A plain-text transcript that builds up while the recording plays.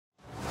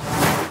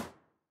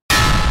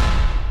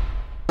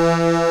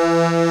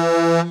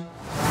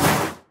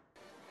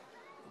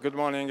Good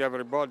morning,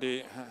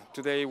 everybody.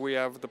 Today we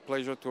have the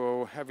pleasure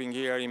to having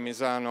here in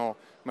Misano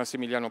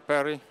Massimiliano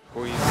Perri,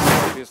 who is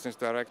the Business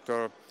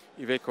Director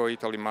IVECO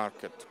Italy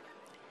market.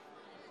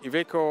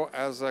 IVECO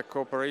has a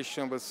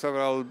cooperation with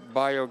several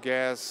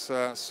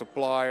biogas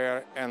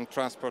supplier and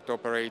transport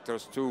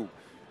operators too.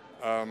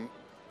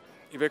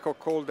 IVECO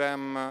called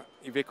them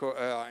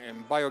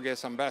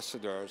biogas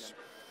ambassadors.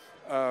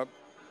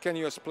 Can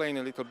you explain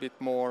a little bit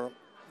more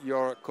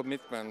your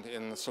commitment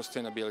in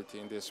sustainability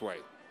in this way?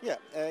 Yeah,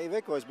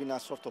 IVECO has been a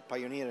sort of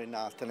pioneer in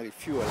alternative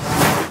fuel.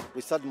 We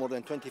started more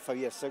than 25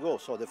 years ago,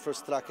 so the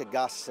first truck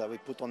gas we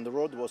put on the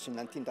road was in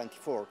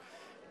 1994.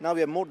 Now we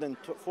have more than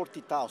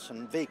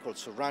 40,000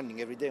 vehicles running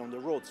every day on the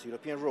roads,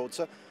 European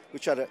roads,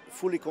 which are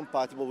fully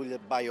compatible with the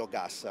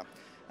biogas.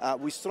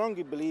 We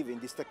strongly believe in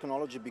this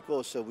technology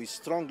because we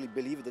strongly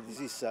believe that this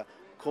is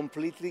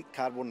completely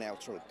carbon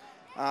neutral.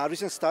 A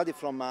recent study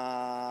from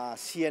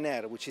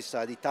CNR, which is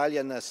the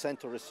Italian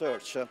Center of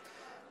Research,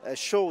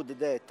 showed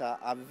that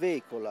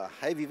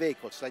heavy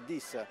vehicles like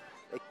this,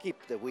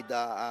 equipped with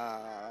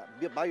a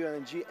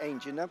Bio-LNG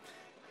engine,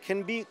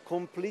 can be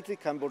completely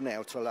carbon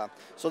neutral.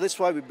 So that's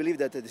why we believe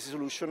that the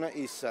solution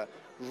is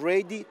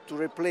ready to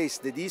replace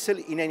the diesel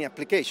in any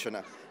application.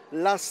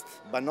 Last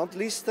but not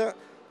least,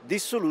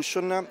 this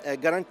solution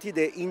guarantees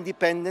the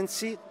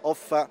independence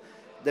of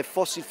the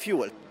fossil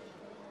fuel.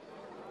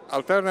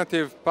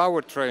 Alternative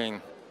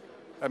powertrain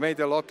made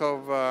a lot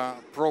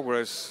of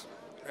progress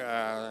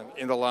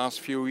in the last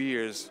few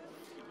years.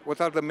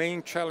 What are the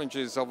main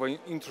challenges of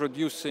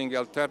introducing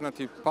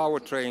alternative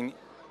powertrain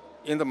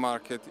in the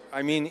market,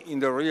 I mean in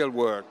the real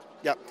world?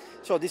 Yeah,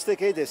 so this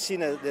decade has seen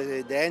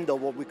the end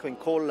of what we can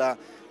call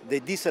the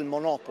diesel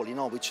monopoly,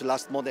 which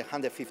lasts more than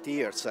 150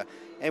 years.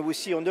 And we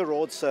see on the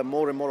roads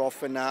more and more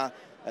often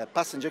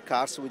passenger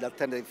cars with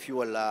alternative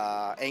fuel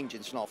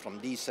engines,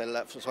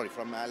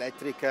 from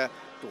electric to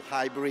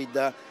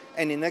hybrid.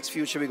 And in the next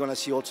future, we're going to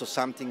see also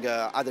something,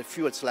 other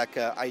fuels like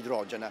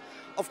hydrogen.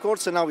 Of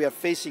course, now we are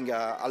facing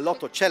a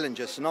lot of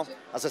challenges.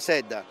 As I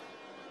said,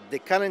 the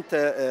current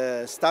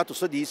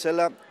status of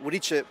diesel, we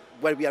reach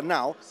where we are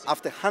now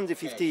after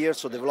 150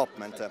 years of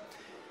development.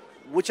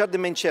 Which are the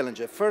main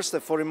challenges? First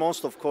and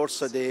foremost, of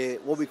course,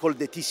 what we call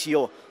the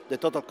TCO, the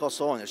total cost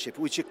of ownership,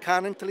 which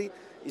currently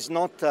is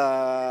not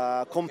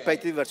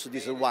competitive versus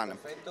diesel one.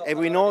 And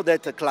we know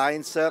that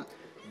clients,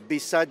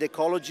 beside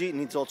ecology,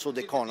 needs also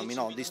the economy.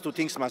 These two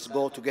things must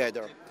go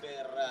together.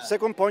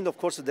 Second point, of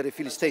course, the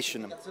refilling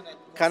station.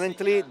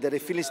 Currently, the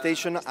refilling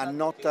station are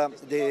not,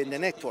 the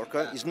network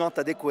is not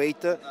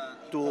adequate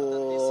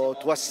to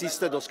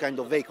assist those kind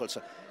of vehicles.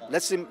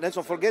 Let's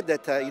not forget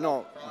that,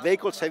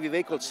 heavy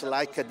vehicles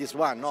like this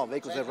one,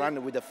 vehicles that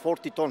run with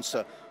 40 tons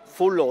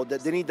full load,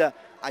 they need a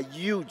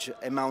huge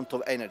amount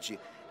of energy.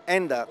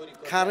 And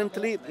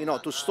currently,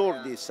 to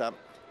store this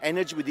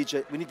energy,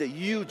 we need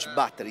huge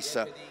batteries,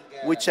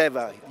 which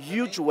have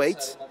huge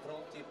weights,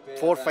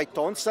 4 or 5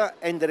 tons,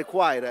 and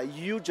require a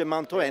huge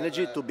amount of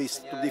energy to be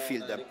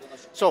filled.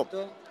 So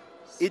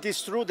it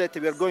is true that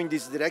we are going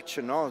this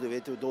direction,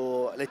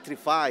 to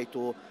electrify,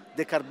 to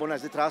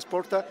decarbonize the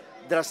transport.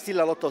 There are still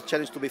a lot of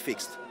challenges to be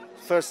fixed.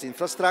 First,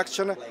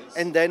 infrastructure,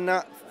 and then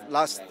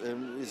last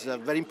is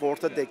very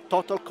important, the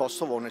total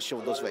cost of ownership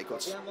of those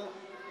vehicles.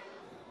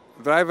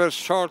 Driver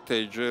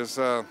shortage is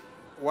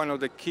one of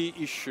the key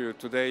issues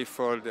today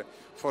for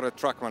a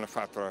truck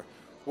manufacturer.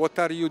 What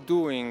are you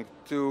doing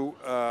to,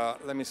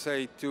 let me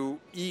say, to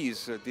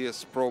ease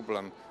this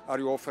problem? Are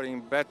you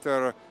offering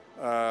better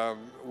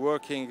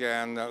working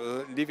and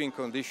living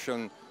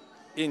conditions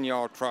in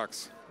your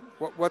trucks?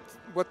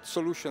 What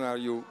solution are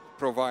you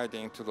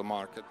providing to the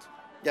market?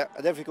 Yeah, I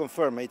definitely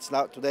confirm.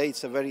 Today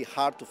it's very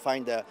hard to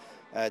find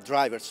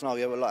drivers. Now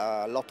we have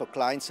a lot of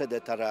clients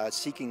that are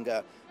seeking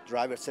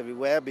drivers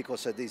everywhere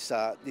because of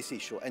this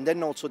issue. And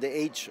then also the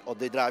age of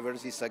the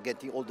drivers is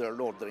getting older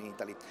and older in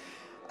Italy.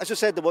 As you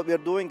said, what we are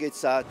doing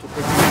is to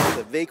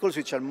produce vehicles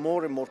which are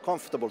more and more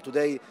comfortable.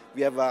 Today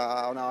we have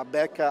on our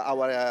back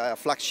our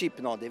flagship,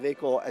 the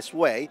IVECO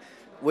S-Way,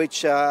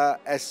 which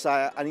has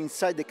an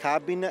inside the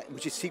cabin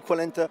which is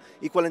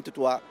equivalent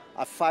to a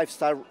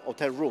 5-star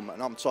hotel room.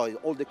 So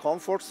all the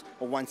comforts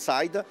on one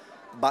side,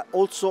 but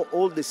also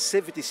all the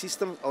safety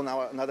systems on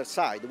another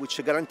side,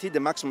 which guarantee the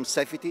maximum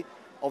safety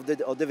of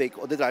the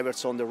vehicle, of the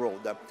drivers on the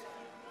road.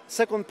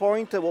 Second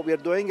point, what we are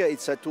doing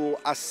is to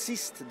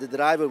assist the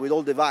driver with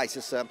all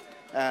devices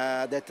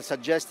that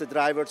suggest the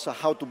drivers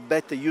how to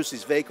better use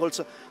these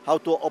vehicles, how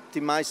to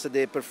optimize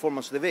the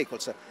performance of the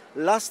vehicles.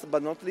 Last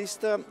but not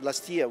least,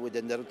 last year with the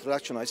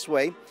introduction of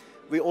S-Way,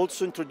 we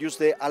also introduced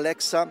the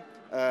Alexa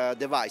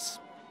device.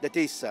 That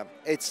is,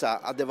 it's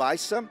a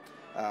device,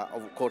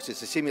 of course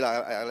it's a similar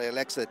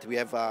Alexa that we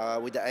have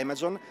with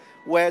Amazon,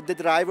 where the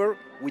driver,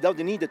 without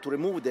the need to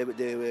remove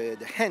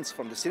the hands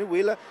from the steering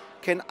wheel,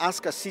 can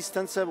ask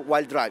assistance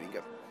while driving.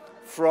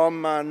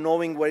 From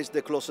knowing where is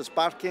the closest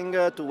parking,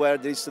 to where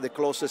there is the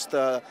closest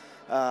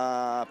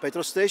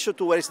petrol station,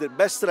 to where is the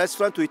best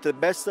restaurant to eat the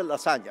best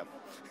lasagna.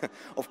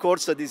 Of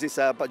course, this is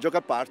a joke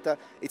apart.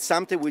 It's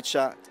something which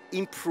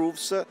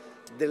improves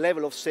the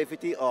level of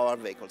safety of our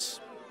vehicles.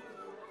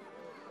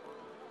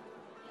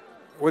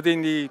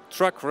 within the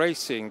truck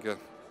racing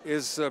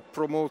is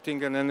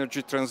promoting an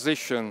energy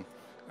transition,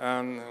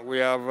 and we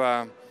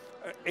have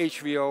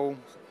HVO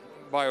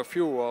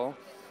biofuel.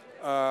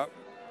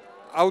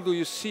 How do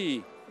you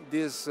see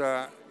this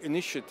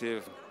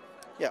initiative?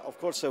 Yeah, of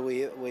course,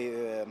 we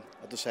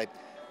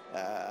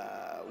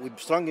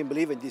strongly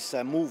believe in this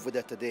move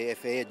that the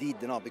FIA did,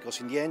 because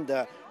in the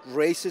end,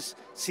 races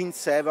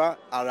since ever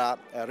are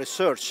a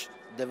research,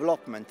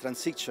 development,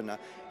 transition,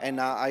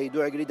 and I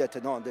do agree that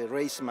the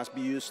race must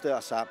be used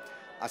as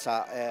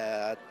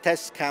a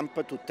test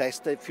camp to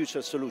test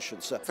future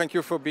solutions. Thank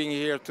you for being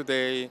here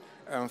today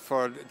and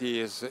for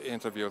this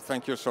interview.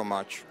 Thank you so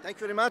much.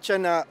 Thank you very much,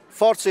 and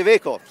Forza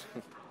Iveco!